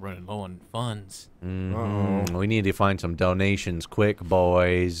 We're running low on funds. We need to find some donations quick,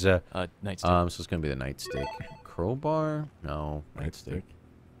 boys. Nightstick. So it's gonna be the nightstick. Crowbar? No, nightstick.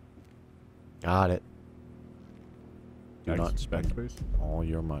 Got it. Do not spend all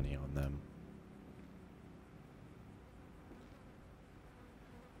your money on them.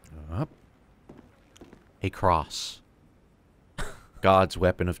 Up. A cross. God's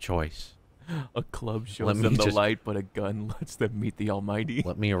weapon of choice. A club shows Let me them the just- light, but a gun lets them meet the Almighty.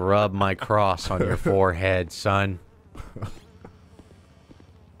 Let me rub my cross on your forehead, son.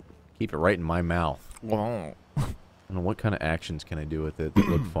 Keep it right in my mouth. I don't know what kind of actions can I do with it that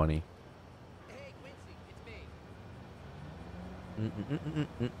look funny.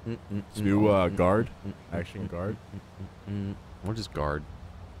 Do guard. Action guard. What is guard?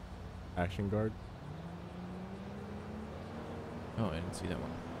 Action guard. Oh, I didn't see that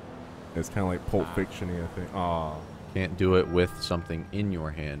one. It's kind of like Pulp Fiction-y, I think. Aw. Can't do it with something in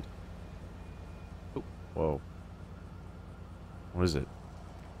your hand. Oh, whoa. What is it?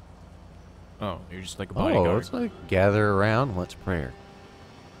 Oh, you're just like a Oh, bodyguard. it's like gather around, let's pray.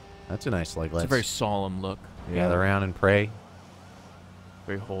 That's a nice like. It's Let's a very solemn look. gather around and pray.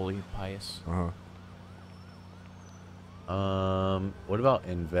 Very holy, pious. What about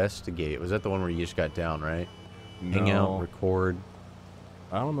investigate? Was that the one where you just got down, right? Hang out, record.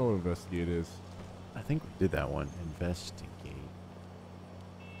 I don't know what investigate is. I think we did that one. Investigate.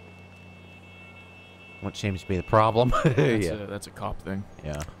 What seems to be the problem? That's a cop thing.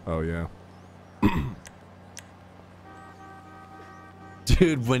 Yeah. Oh, yeah.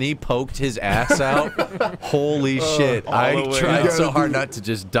 Dude, when he poked his ass out, holy shit. I tried so hard not to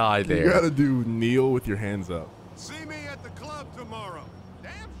just die there. You gotta do kneel with your hands up. See me at the club tomorrow.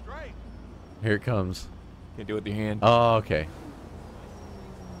 Damn straight. Here it comes. Can't do it with your hand. Oh, okay.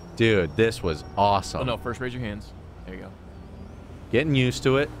 Dude, this was awesome. Oh, no. First, raise your hands. There you go. Getting used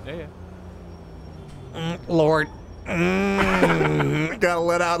to it. Yeah, yeah. Lord. Gotta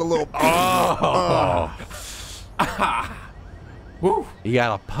let out a little. Woo. You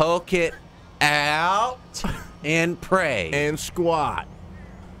gotta poke it out and pray. And squat.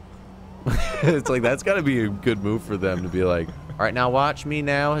 It's like, that's gotta be a good move for them to be like, all right, now watch me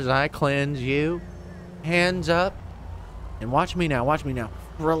now as I cleanse you. Hands up. And watch me now, watch me now.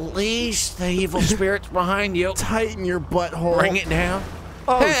 Release the evil spirits behind you. Tighten your butthole. Bring it down.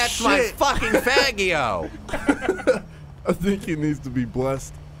 Oh, hey, that's my shit. fucking faggio. I think he needs to be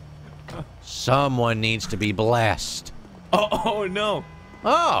blessed. Someone needs to be blessed. Oh no.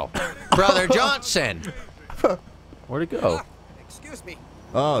 Oh, Brother Johnson. Where'd it go? Excuse me.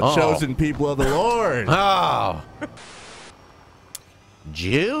 Oh, chosen people of the Lord. Oh.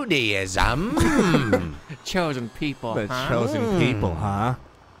 Judaism. Chosen people. The huh? chosen people, huh?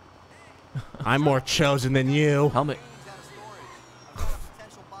 I'm more chosen than you. Helmet.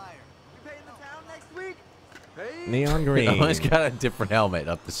 Neon green. Oh, he's got a different helmet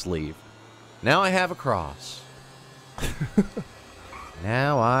up the sleeve. Now I have a cross.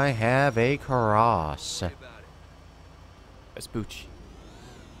 Now I have a cross. Vespucci.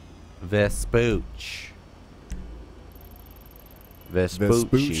 Vespucci.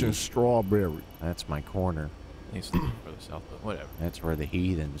 Vespucci and strawberry. That's my corner. He's further south, but whatever. That's where the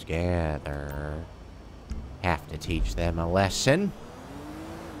heathens gather. Have to teach them a lesson.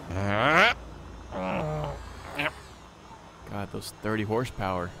 God, those 30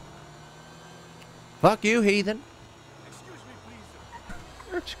 horsepower. Fuck you, heathen. Excuse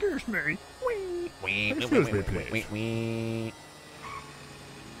me. Excuse me, please.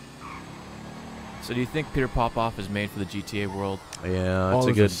 So do you think Peter Popoff is made for the GTA world? Yeah, Oh, that's a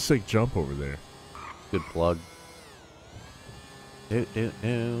there's good sick jump over there. good plug. Do, do,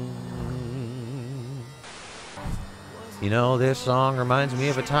 do. You know, this song reminds me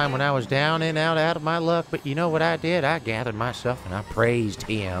of a time when I was down and out of my luck, but you know what I did? I gathered myself and I praised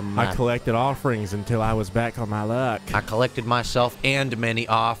him. I collected offerings until I was back on my luck. I collected myself and many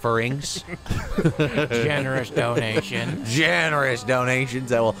offerings. Generous donations. Generous donations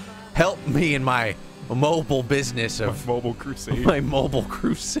that will help me in my mobile business of Mobile crusade. my mobile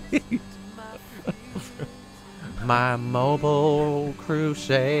crusade. My mobile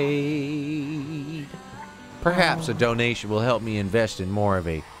crusade. Perhaps a donation will help me invest in more of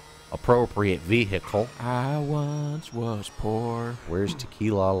a appropriate vehicle. I once was poor, Where's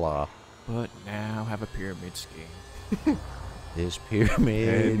Tequila La? but now have a pyramid scheme. This pyramid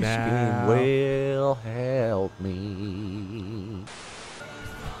And scheme now- will help me.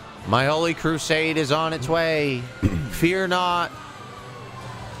 My holy crusade is on its way. Fear not.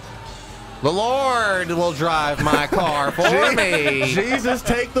 The Lord will drive my car for me. Jesus,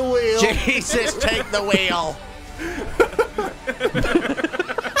 take the wheel. Jesus, take the wheel.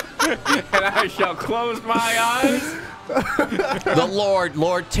 And I shall close my eyes. The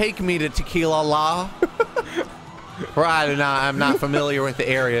Lord, take me to Tequila La. For I'm not familiar with the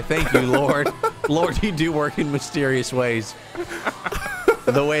area. Thank you, Lord. Lord, you do work in mysterious ways.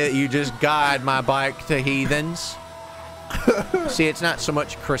 The way that you just guide my bike to heathens. See, it's not so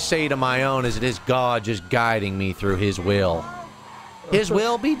much crusade of my own as it is God just guiding me through his will. His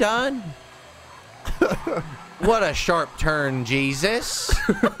will be done. What a sharp turn, Jesus.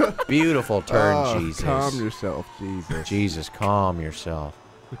 Beautiful turn, Jesus. Calm yourself, Jesus. Jesus, calm yourself.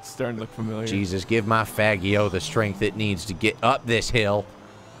 It's starting to look familiar. Jesus, give my Fagio the strength it needs to get up this hill.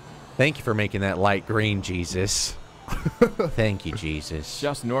 Thank you for making that light green, Jesus. Thank you, Jesus.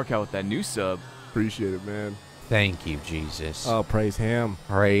 Just NorCal with that new sub. Appreciate it, man. Thank you, Jesus. Oh, praise him.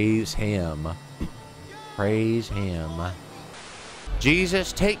 Praise him. Praise him.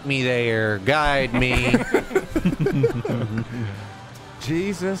 Jesus, take me there. Guide me.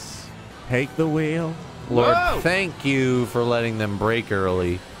 Jesus, take the wheel. Lord, thank you for letting them break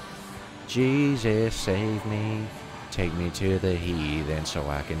early. Jesus, save me. Take me to the heathen so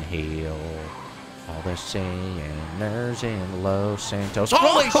I can heal all the sinners in Los Santos.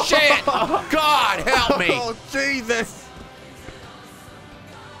 Holy shit! God, help me! Oh, Jesus.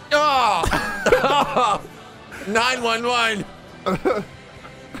 Oh! 911!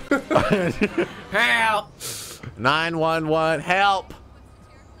 Help! 911, help!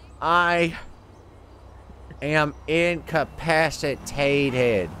 I am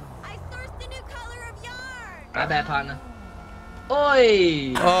incapacitated. My bad, partner.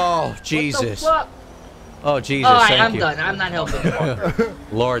 Oi! Oh, Jesus. What the fuck? Oh, Jesus, All right, thank I'm you. done. I'm not helping anymore.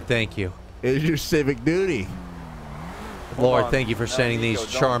 Lord, thank you. It's your civic duty. Lord, on. thank you for sending Nico,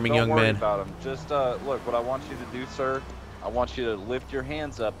 these don't- charming don't young worry men. About them. Just look, what I want you to do, sir, I want you to lift your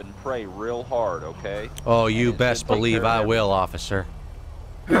hands up and pray real hard, okay? Oh, you And best just take believe care of I everything. will, officer.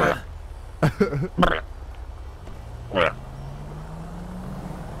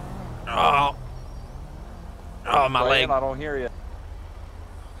 Oh. Oh, my Praying, leg. I don't hear you.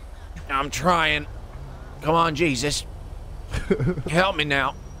 I'm trying. Come on, Jesus. Help me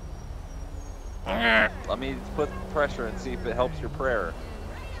now. Let me put pressure and see if it helps your prayer.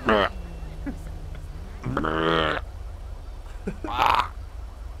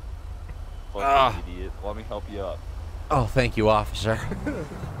 Fucking idiot. Let me help you up. Oh, thank you, officer.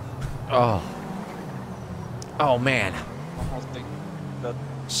 Oh. Oh, man. almost think that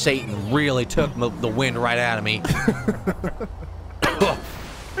Satan really took the wind right out of me.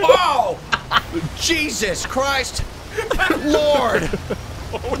 Oh! Jesus Christ! Lord!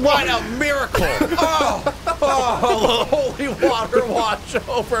 What a miracle! Oh! Oh, the holy water wash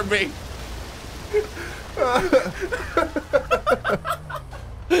over me!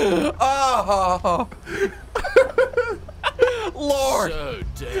 Oh! Lord! So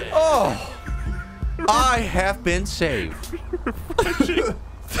dead. Oh! I have been saved.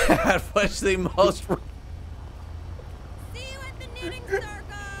 That was the most...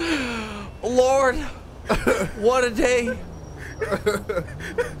 Lord, what a day.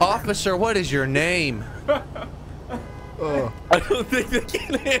 Officer, what is your name? I don't think they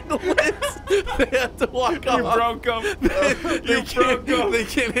can handle it. They have to walk off. You broke them. They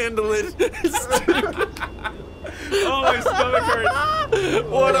can't handle it. Oh, my stomach hurts.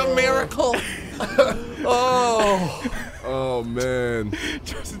 What a miracle. Oh. Oh, man.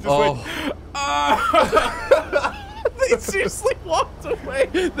 Justin just Oh. They seriously walked away.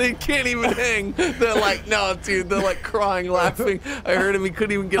 They can't even hang. They're like, no, dude. They're like crying, laughing. I heard him. He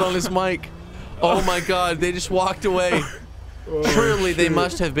couldn't even get on his mic. Oh my God. They just walked away. Truly, they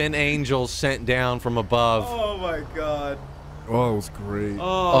must have been angels sent down from above. Oh my God. Oh, it was great.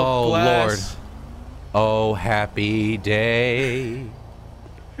 Oh, Lord. bless. Oh, happy day.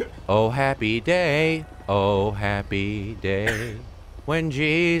 Oh, happy day. Oh, happy day. When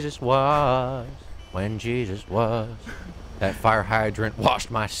Jesus was. That fire hydrant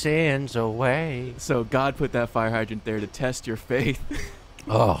washed my sins away. So God put that fire hydrant there to test your faith.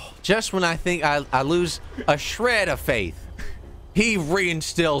 Oh, just when I think I lose a shred of faith, he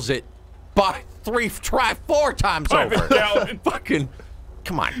reinstills it by 4 times over. Fucking,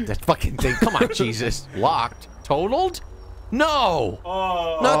 come on, that fucking thing. Come on, Jesus. Locked. Totaled? No.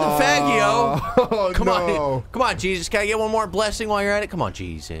 Not the Faggio. Oh, Come no. on. Come on, Jesus. Can I get one more blessing while you're at it? Come on,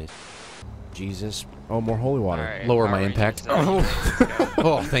 Jesus. Jesus. Oh, more holy water. Alright, Lower Power my Rangers, impact. sorry.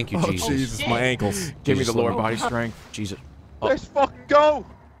 Oh, thank you, Oh, Jesus. Jesus, my ankles. Give me Jesus, the lower Lord. body strength. Jesus. let's fucking go.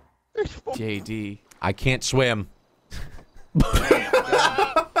 Let's fucking JD. I can't swim.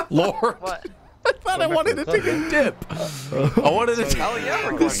 Lord. What? I thought I wanted to take a dip. I wanted to. Oh yeah,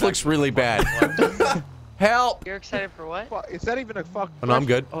 we're going This back. looks really bad. Help! You're excited for what? Is that even a fuck? Oh, no, I'm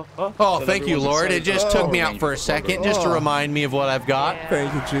good. Oh, thank you, Lord. It just took me out for a second just to remind me of what I've got. Yeah.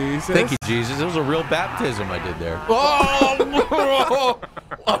 Thank you, Jesus. Thank you, Jesus. It was a real baptism I did there. Oh!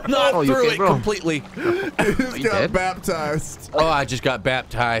 I'm not you through okay, it bro? completely. You just you got dead? baptized. Oh, I just got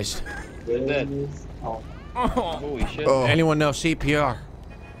baptized. Oh. Holy shit. Oh, Anyone know CPR?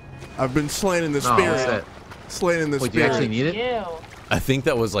 I've been slain in the No, what's spirit. that? Slain in the Wait, do you spirit. actually need it? You. I think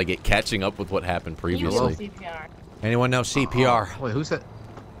that was like it catching up with what happened You previously. do CPR. Anyone know CPR? Wait, who's that?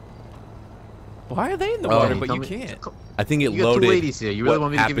 Why are they in the Oh, water, you but tell you me- can't? I think it You got two loaded ladies here. You really what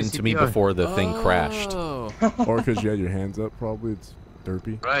want me to give you happened to me CPR? before the thing crashed. Oh. Or because you had your hands up, probably. It's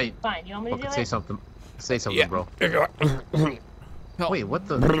derpy. Right. Fine. You want me to Fucking do say it? something. Say something, Yeah. bro. Help. Wait, what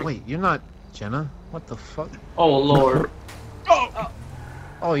the? Wait, you're not Jenna? What the fuck? Oh Lord.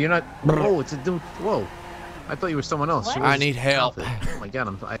 Oh, you're not. Oh, it's a dude. Whoa. I thought you were someone else. She What? I was need help. Alfred. Oh my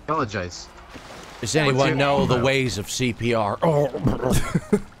god, I apologize. Does anyone your know name, the bro? ways of CPR?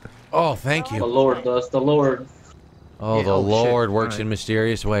 Oh, thank The you. Lord does. The Lord. Oh, Yeah, the oh, shit. Lord works Alright. in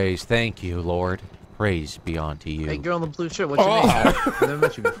mysterious ways. Thank you, Lord. Praise be unto you. Hey, girl in the blue shirt, what's your name? I've never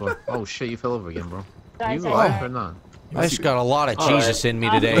met you before. Oh shit, you fell over again, bro. Did I You say alive that? or not? I just got a lot of Alright. Jesus in me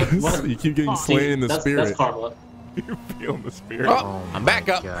today. You keep getting See, slain in the that's spirit. karma. You feel in the spirit. Oh, I'm back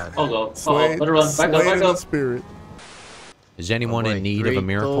my up. God. I'll go. Slain, Better run. Back slain up. Back in the up. spirit. Is anyone Oh, in wait, need three, of a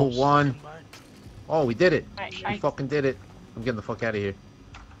miracle? 2, 1. Oh, we did it. Alright, We alright. fucking did it. I'm getting the fuck out of here.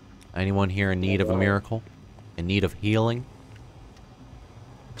 Anyone here in need of a miracle? In need of healing?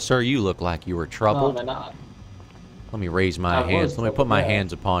 Sir, you look like you were No, troubled. they're not. Let me raise my I hands. was Let me put my troubled, yeah.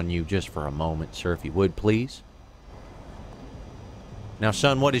 hands upon you just for a moment, sir, if you would, please. Now,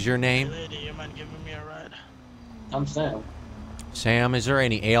 son, what is your name? Lady, you mind giving me a ride? I'm Sam. Sam, is there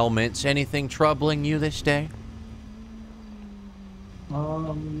any ailments, anything troubling you this day?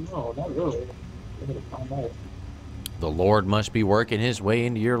 No, not really. Give it a calm life. The Lord must be working his way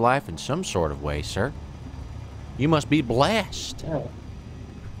into your life in some sort of way, sir. You must be blessed. Yeah.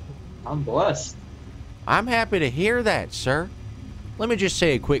 I'm blessed. I'm happy to hear that, sir. Let me just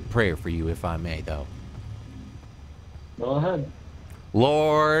say a quick prayer for you, if I may, though. Go ahead.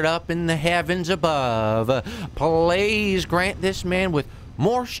 Lord, up in the heavens above, please grant this man with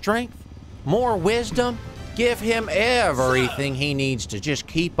more strength, more wisdom. Give him everything he needs to just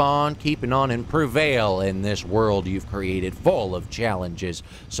keep on keeping on and prevail in this world you've created full of challenges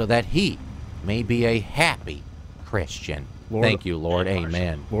so that he may be a happy Christian. Lord- Thank you, Lord.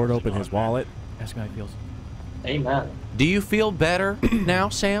 Amen. Lord, open his wallet. Ask him how he feels. Amen. Do you feel better now,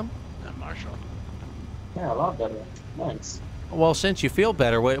 Sam? Marshall. Yeah, a lot better. Thanks. Well, since you feel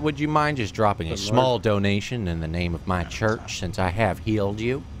better, would you mind just dropping a Good small donation in the name of my church since I have healed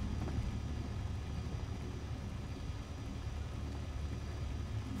you?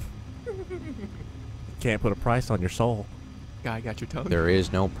 Can't put a price on your soul. Guy got your tongue. There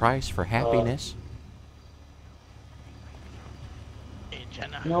is no price for happiness. Hey,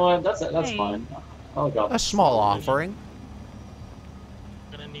 Jenna. You know what? That's fine. I'll go. A small offering.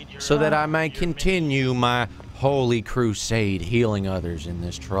 Gonna need your, So that I may continue my holy crusade healing others in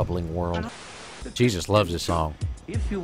this troubling world. Jesus loves this song. If you